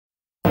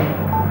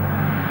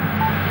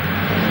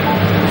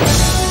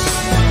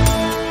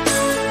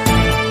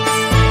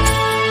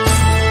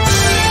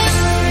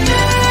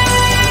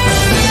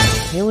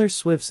Taylor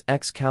Swift's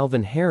ex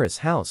Calvin Harris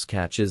house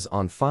catches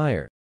on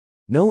fire.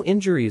 No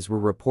injuries were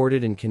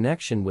reported in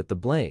connection with the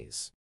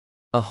blaze.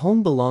 A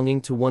home belonging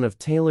to one of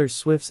Taylor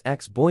Swift's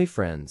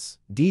ex-boyfriends,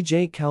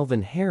 DJ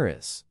Calvin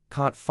Harris,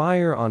 caught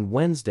fire on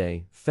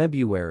Wednesday,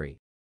 February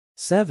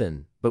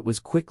 7, but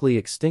was quickly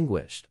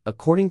extinguished,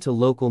 according to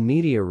local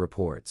media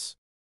reports.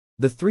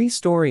 The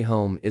three-story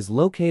home is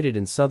located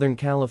in Southern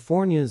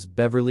California's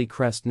Beverly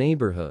Crest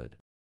neighborhood,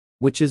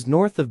 which is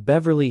north of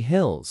Beverly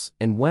Hills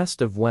and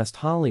west of West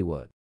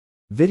Hollywood.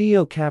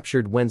 Video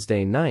captured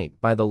Wednesday night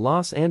by the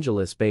Los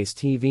Angeles-based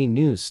TV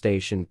news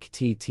station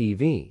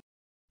KTTV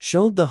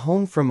showed the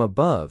home from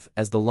above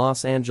as the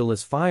Los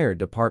Angeles Fire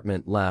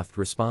Department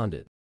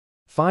responded.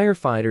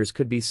 Firefighters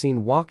could be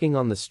seen walking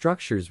on the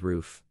structure's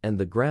roof and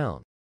the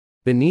ground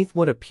beneath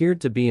what appeared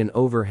to be an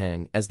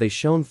overhang as they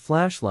shone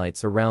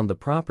flashlights around the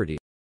property.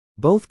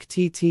 Both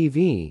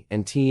KTTV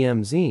and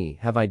TMZ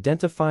have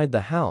identified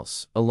the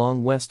house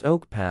along West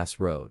Oak Pass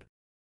Road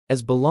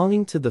as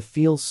belonging to the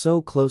Feel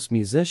So Close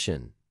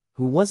musician,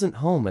 who wasn't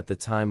home at the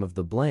time of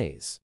the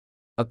blaze.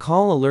 A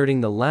call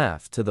alerting the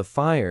LAF to the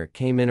fire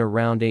came in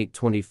around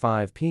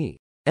 8:25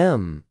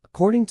 p.m.,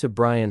 according to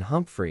Brian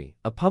Humphrey,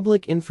 a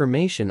public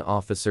information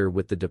officer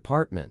with the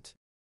department.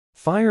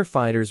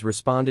 Firefighters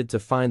responded to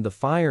find the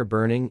fire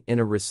burning in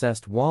a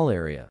recessed wall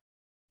area.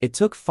 It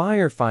took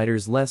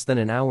firefighters less than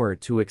an hour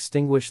to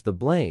extinguish the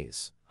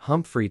blaze,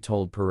 Humphrey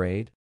told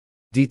Parade.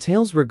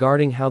 Details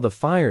regarding how the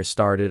fire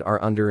started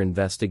are under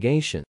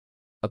investigation,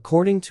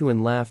 according to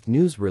an LAF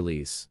news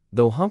release,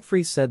 though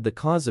Humphrey said the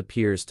cause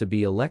appears to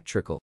be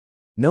electrical.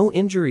 No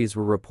injuries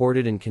were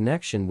reported in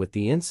connection with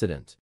the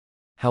incident.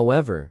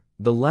 However,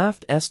 the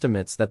LAF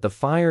estimates that the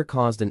fire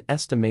caused an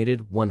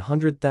estimated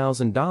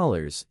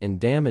 $100,000 in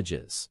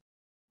damages.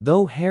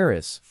 Though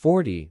Harris,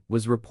 40,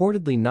 was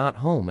reportedly not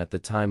home at the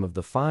time of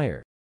the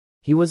fire.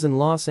 He was in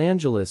Los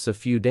Angeles a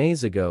few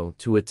days ago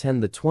to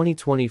attend the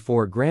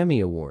 2024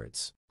 Grammy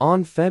Awards.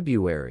 On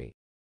February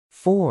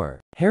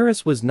 4,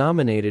 Harris was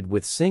nominated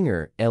with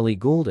singer Ellie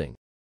Goulding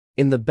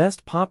in the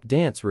Best Pop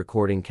Dance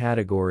Recording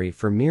category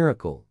for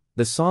Miracle,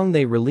 the song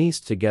they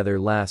released together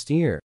last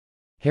year.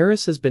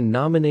 Harris has been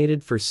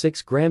nominated for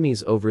 6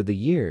 Grammys over the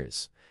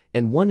years,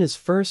 and won his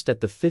first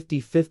at the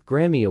 55th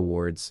Grammy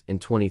Awards in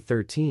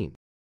 2013.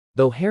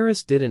 Though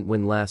Harris didn't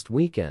win last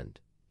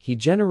weekend, he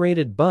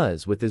generated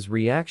buzz with his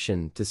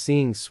reaction to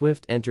seeing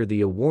Swift enter the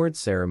award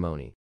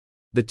ceremony.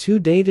 The two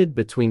dated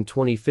between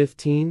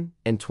 2015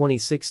 and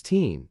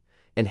 2016,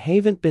 and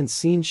haven't been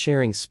seen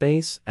sharing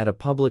space at a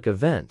public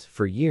event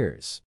for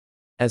years.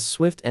 As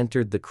Swift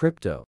entered the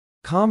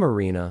Crypto.com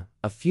arena,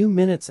 a few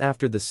minutes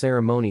after the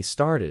ceremony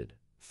started,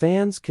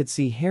 fans could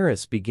see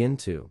Harris begin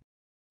to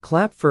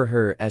clap for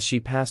her as she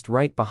passed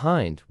right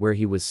behind where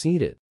he was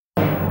seated.